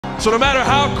So no matter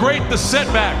how great the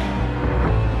setback,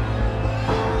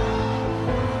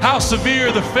 how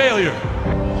severe the failure,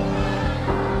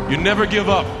 you never give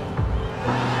up.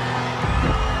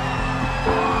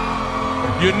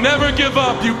 You never give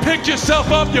up. You pick yourself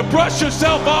up, you brush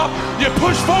yourself off, you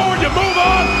push forward, you move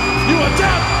on, you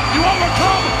adapt, you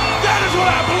overcome. That is what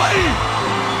I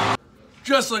believe.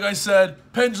 Just like I said,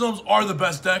 Pendulums are the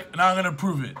best deck, and I'm gonna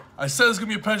prove it. I said it's gonna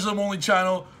be a Pendulum only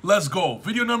channel. Let's go.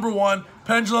 Video number 1,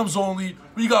 Pendulums only.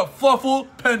 We got Fluffal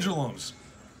Pendulums.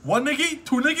 1 negate,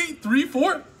 2 negate, 3,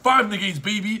 4, 5 negates,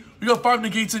 baby. We got 5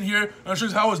 negates in here. I'll show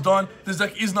you how it's done. This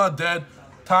deck is not dead.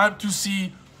 Time to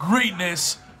see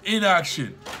greatness in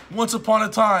action. Once upon a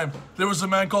time, there was a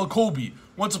man called Kobe.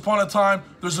 Once upon a time,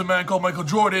 there's a man called Michael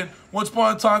Jordan. Once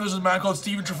upon a time, there's a man called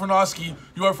Steven Trifanowski.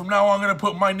 You are from now on going to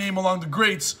put my name along the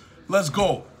greats. Let's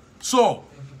go. So,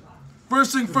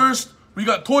 first thing first, we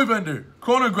got Toy Vendor,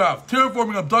 Chronograph,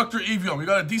 Terraforming Abductor, Avion. We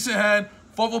got a decent hand,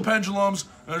 Fluffal Pendulums.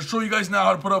 I'm going to show you guys now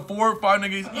how to put up 4 or 5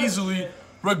 negates easily,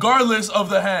 regardless of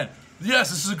the hand. Yes,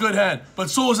 this is a good hand, but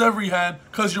so is every hand,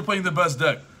 because you're playing the best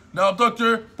deck. Now,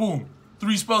 Abductor, boom.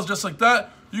 3 spells just like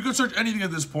that. You can search anything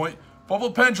at this point.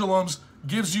 Fluffal Pendulums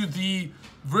gives you the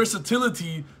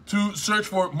versatility to search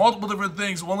for multiple different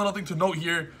things. One little thing to note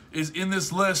here is in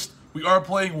this list, we are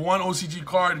playing 1 OCG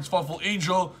card. It's Fluffal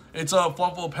Angel. It's a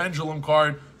Fluffal Pendulum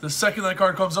card. The second that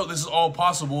card comes out, this is all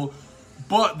possible.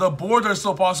 But the boards are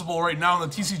still possible right now in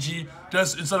the TCG.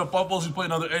 Just instead of Fluffals, you play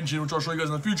another engine, which I'll show you guys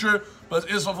in the future. But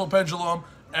it is Fluffal Pendulum.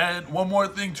 And one more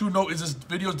thing to note is this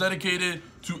video is dedicated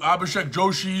to Abhishek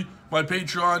Joshi, my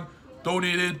Patreon,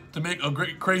 donated to make a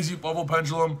great, crazy Fluffal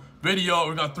Pendulum video.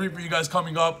 We got 3 for you guys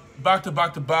coming up, back to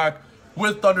back to back,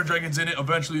 with Thunder Dragons in it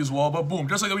eventually as well. But boom,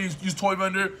 just like we use Toy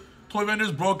Vendor. Toy Vendor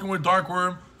is broken with Dark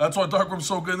Worm. That's why Dark Worm's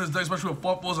so good in this deck, especially with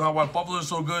Fluffals, and why Fluffals are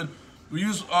so good. We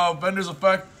use Vendor's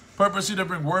Effect purposely to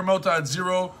bring Worm out to at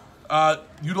 0.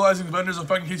 Utilizing Vendor's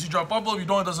Effect in case you drop Fluffal. If you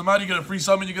don't, it doesn't matter. You get a free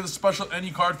summon. You get a special any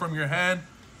card from your hand.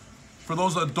 For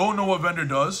those that don't know what Vendor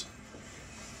does,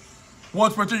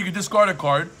 once per turn, you can discard a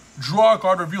card, draw a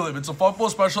card, reveal it. If it's a Fluffal,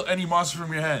 special any monster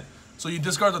from your hand. So you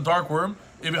discard the Dark Worm.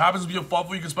 If it happens to be a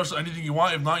Fluffal, you can special anything you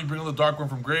want. If not, you bring out the Dark Worm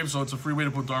from grave. So it's a free way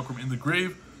to put Dark Worm in the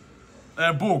grave.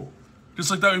 And boom.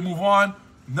 Just like that, we move on.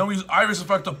 Then we use Iris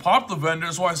Effect to pop the Vendor.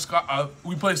 That's why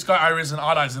we play Sky Iris and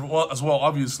Odd Eyes as well,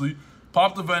 obviously.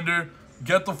 Pop the Vendor,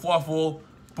 get the Fluffal,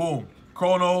 boom.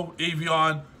 Chrono,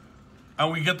 Avion,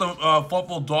 and we get the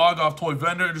Fluffal Dog off Toy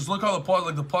Vendor. Just look how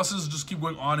the pluses just keep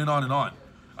going on and on and on.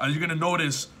 You're gonna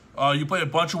notice you play a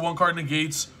bunch of 1-card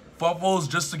negates, Fluffals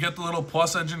just to get the little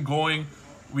plus engine going.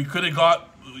 We could have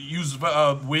used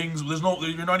wings.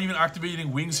 You're not even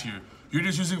activating wings here. You're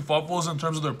just using Fluffals in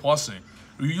terms of their plussing.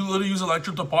 You literally use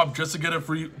Electrum to pop just to get a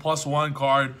free +1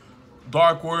 card.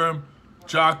 Dark Worm,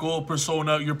 Jackal,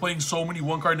 Persona. You're playing so many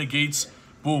 1-card negates.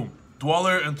 Boom.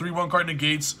 Dweller and 3 1-card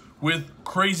negates with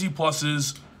crazy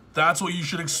pluses. That's what you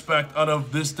should expect out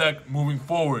of this deck moving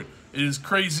forward. It is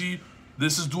crazy.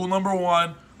 This is duel number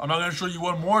 1. I'm not going to show you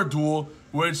one more duel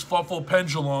where it's Fluffal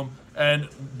Pendulum and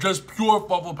just pure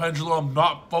Fluffal Pendulum,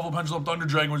 not Fluffal Pendulum Thunder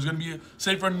Dragon, which is going to be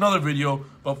saved for another video.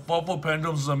 But Fluffal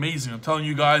Pendulums is amazing. I'm telling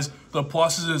you guys, the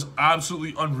pluses is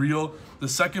absolutely unreal. The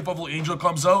second Fluffal Angel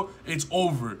comes out, it's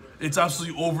over. It's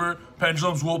absolutely over.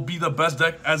 Pendulums will be the best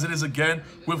deck as it is again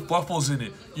with Fluffals in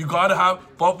it. You gotta have,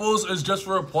 Fluffals is just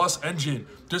for a plus engine.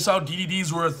 Just how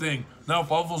DDDs were a thing. Now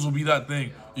Fluffals will be that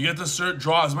thing. You get to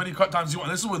draw as many cut times as you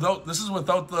want. This is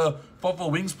without the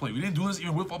Fluffal Wings play. We didn't do this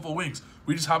even with Fluffal Wings.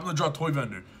 We just happen to draw Toy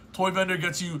Vendor. Toy Vendor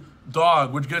gets you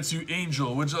Dog, which gets you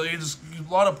Angel, which is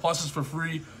a lot of pluses for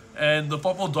free. And the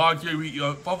Fluffal Dog here,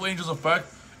 Fluffal Angel's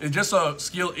Effect is just a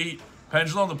scale 8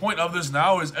 Pendulum. The point of this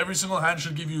now is every single hand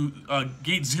should give you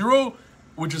gate 0,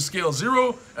 which is scale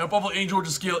 0, and Fluffal Angel, which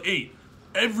is scale 8.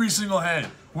 Every single hand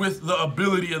with the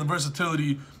ability and the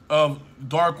versatility of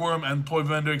Dark Worm and Toy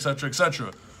Vendor, etc.,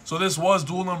 etc. So this was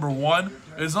duel number 1.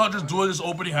 It's not just duel, just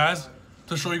opening hands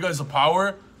to show you guys the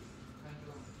power.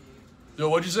 Yo,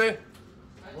 what'd you say?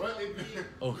 What?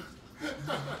 Oh.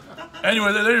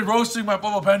 Anyway, they're roasting my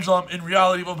Fluffal Pendulum. In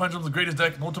reality, Fluffal Pendulum is the greatest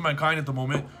deck known to mankind at the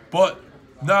moment. But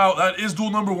now, that is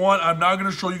duel number 1. I'm now going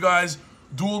to show you guys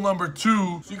duel number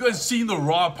 2. So you guys seen the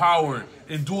raw power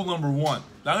in duel number 1.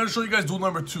 Now I'm going to show you guys duel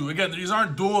number 2. Again, these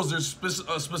aren't duels. They're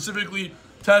specifically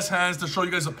test hands to show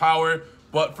you guys the power.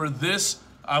 But for this,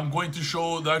 I'm going to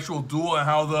show the actual duel and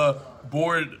how the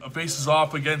board faces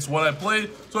off against what I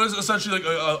played. So it's essentially like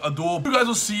a duel. You guys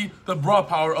will see the raw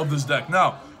power of this deck.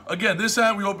 Now, again, this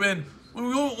hand we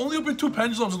only opened 2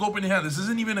 Pendulums with opening hand. This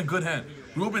isn't even a good hand.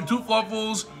 We opened 2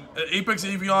 Fluffals, Apex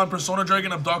Avion, Persona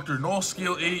Dragon, Abductor. No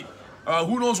scale 8.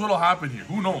 Who knows what'll happen here?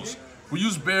 Who knows? We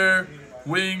use Bear,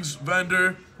 Wings,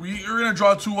 Vendor. We're going to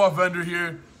draw 2 off Vendor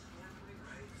here.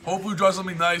 Hopefully we draw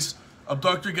something nice.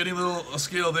 Abductor getting a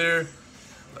scale there.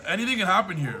 Anything can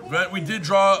happen here. We did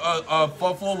draw a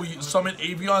Fluffal. We summoned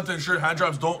Avion to ensure hand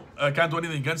traps can't do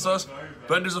anything against us.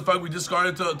 Vendor's effect, we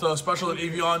discarded to special an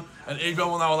Avion, and Avion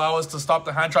will now allow us to stop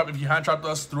the hand trap if he hand trapped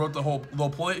us throughout the whole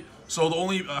play. So the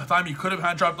only time he could have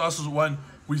hand trapped us was when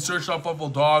we searched up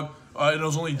Fluffal Dog, and it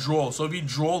was only Droll. So if he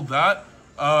drolled that,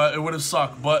 it would have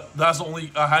sucked. But that's the only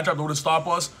hand trap that would have stopped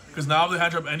us, because now if they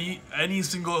hand trap any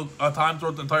single time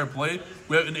throughout the entire play,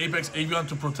 we have an Apex Avion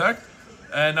to protect.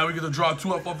 And now we get to draw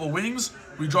 2 up Fluffal Wings.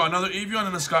 We draw another Avion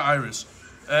and a Sky Iris.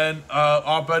 And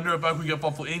off Bender effect, we get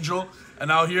Fluffal Angel. And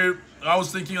now here, I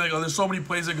was thinking, like, there's so many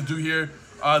plays I could do here.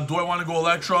 Do I want to go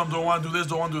Electrum? Do I want to do this?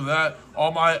 Do I want to do that?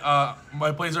 All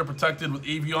my plays are protected with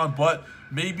Avion, but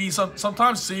maybe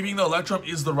sometimes saving the Electrum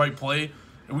is the right play.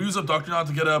 And we use Abductor now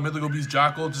to get a Mythical Beast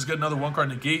Jackal, just get another 1-card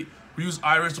negate. We use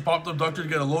Iris to pop the Abductor to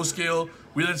get a low scale.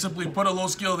 We then simply put a low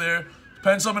scale there,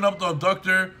 pen summon up the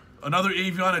Abductor, another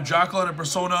Avion, a Jackal, and a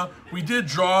Persona. We did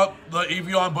draw the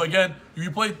Avion, but again, if you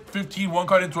play 15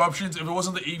 1-card interruptions, if it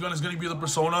wasn't the Avion, it's going to be the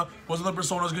Persona. Wasn't the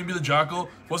Persona, it's going to be the Jackal.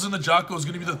 Wasn't the Jackal, it's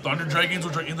going to be the Thunder Dragons,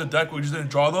 which are in the deck, we just didn't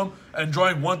draw them. And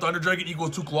drawing 1 Thunder Dragon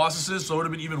equals 2 Colossuses, so it would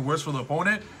have been even worse for the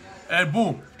opponent. And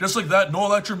boom, just like that, no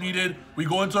Electrum needed. We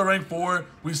go into a rank 4,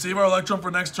 we save our Electrum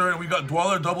for next turn, and we got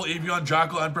Dweller, double Avion,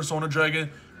 Jackal, and Persona Dragon.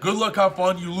 Good luck, have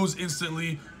fun. You lose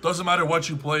instantly. Doesn't matter what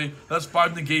you play. That's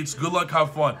 5 negates. Good luck,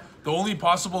 have fun. The only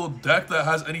possible deck that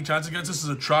has any chance against this is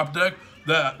a trap deck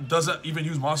that doesn't even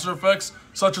use monster effects,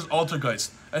 such as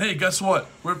Altergeist. And hey, guess what?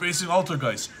 We're facing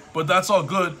Altergeist. But that's all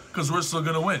good, because we're still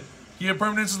going to win. He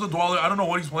impermanences the Dweller. I don't know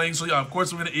what he's playing, so yeah, of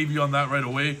course I'm going to AV on that right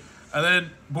away. And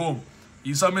then, boom.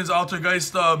 He summons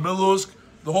Altergeist Milusk.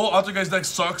 The whole Altergeist deck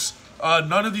sucks.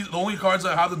 None of the only cards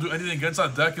that have to do anything against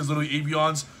that deck is literally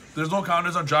Avions. There's no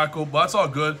counters on Jackal, but that's all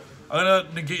good. I'm going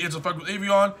to negate its effect with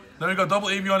Avion. Then we got double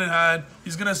Avion in hand.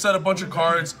 He's going to set a bunch of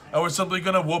cards, and we're simply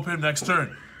going to whoop him next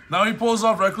turn. Now he pulls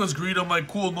off Reckless Greed. I'm like,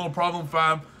 cool, no problem,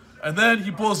 fam. And then he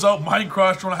pulls out Mind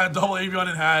Crush when I had double Avion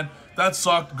in hand. That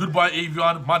sucked. Goodbye,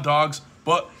 Avion, my dogs.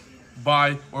 But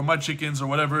bye, or my chickens, or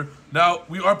whatever. Now,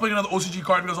 we are playing another OCG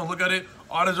card. If you guys don't look at it,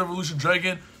 Autos Revolution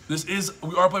Dragon. We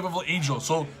are playing Fluffal Angel.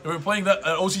 So if we're playing that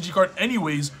OCG card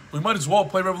anyways, we might as well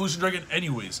play Revolution Dragon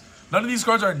anyways. None of these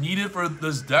cards are needed for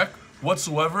this deck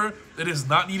whatsoever. It is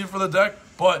not needed for the deck,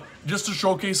 but just to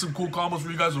showcase some cool combos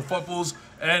for you guys with Fluffals.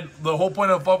 And the whole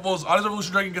point of Fluffals, Autos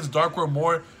Revolution Dragon gets Darkworm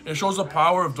more. It shows the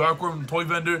power of Darkworm and Toy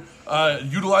Vendor.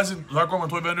 Utilizing Darkworm and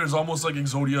Toy Vendor is almost like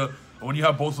Exodia. When you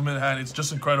have both of them in hand, it's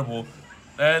just incredible.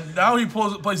 And now he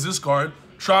plays this card,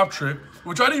 Trap Trick,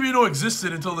 which I didn't even know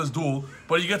existed until this duel.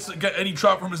 But he gets to get any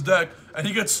trap from his deck, and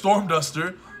he gets Storm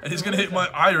Duster, and he's gonna hit my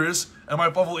Iris and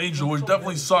my Fluffal Angel, which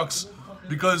definitely sucks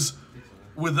because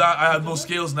with that I have no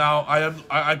scales now.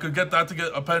 I could get that to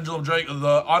get a Pendulum Dragon.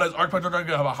 The Autos Arc Pendulum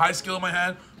Dragon have a high scale in my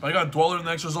hand, but I got Dweller in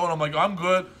the extra zone. I'm like, I'm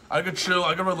good. I could chill.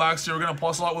 I can relax here. We're gonna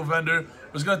plus a lot with Vendor.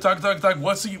 He's gonna attack.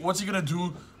 What's he gonna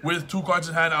do with 2 cards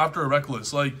in hand after a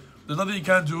Reckless? Like, there's nothing he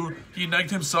can do. He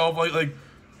negged himself.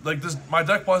 Like this, my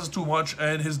deck pluses too much,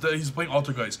 and he's playing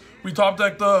Altergeist. We top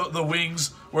deck the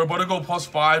Wings. We're about to go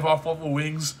 +5 off Fluffal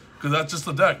Wings, because that's just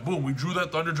the deck. Boom, we drew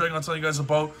that Thunder Dragon I'm telling you guys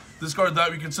about. Discard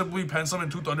that. We can simply pen summon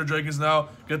 2 Thunder Dragons now,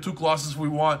 get 2 Colossus if we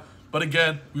want. But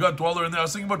again, we got Dweller in there. I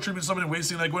was thinking about tripping summoning,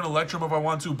 wasting, like going Electrum if I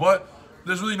want to, but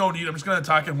there's really no need. I'm just going to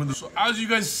attack him with this. So as you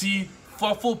guys see,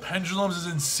 Fluffal Pendulums is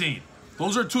insane.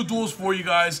 Those are 2 duels for you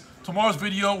guys. Tomorrow's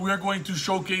video, we are going to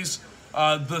showcase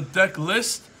the deck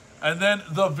list. And then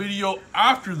the video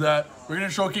after that, we're going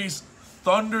to showcase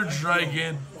Thunder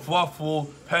Dragon Fluffal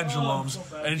Pendulums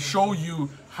and show you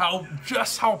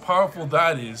just how powerful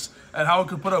that is and how it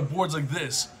could put up boards like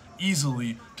this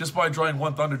easily just by drawing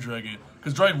 1 Thunder Dragon.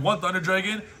 Because drawing 1 Thunder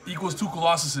Dragon equals 2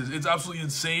 Colossuses. It's absolutely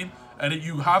insane. And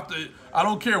you have to, I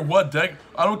don't care what deck,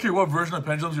 I don't care what version of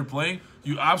Pendulums you're playing,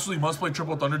 you absolutely must play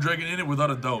triple Thunder Dragon in it without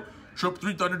a doubt.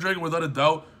 3 Thunder Dragon without a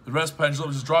doubt. The rest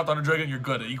Pendulum, just draw Thunder Dragon, you're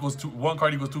good. It equals 1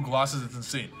 card equals 2 Colossus. It's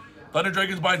insane. Thunder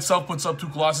Dragons by itself puts up 2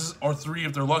 Colossus, or 3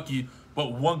 if they're lucky.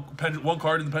 But one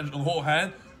card in the whole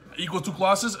hand equals 2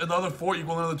 Colossus, and the other 4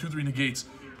 equal another 2-3 negates.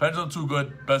 Pendulum too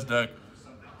good, best deck.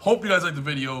 Hope you guys liked the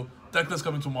video. Deck list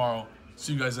coming tomorrow.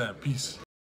 See you guys then. Peace.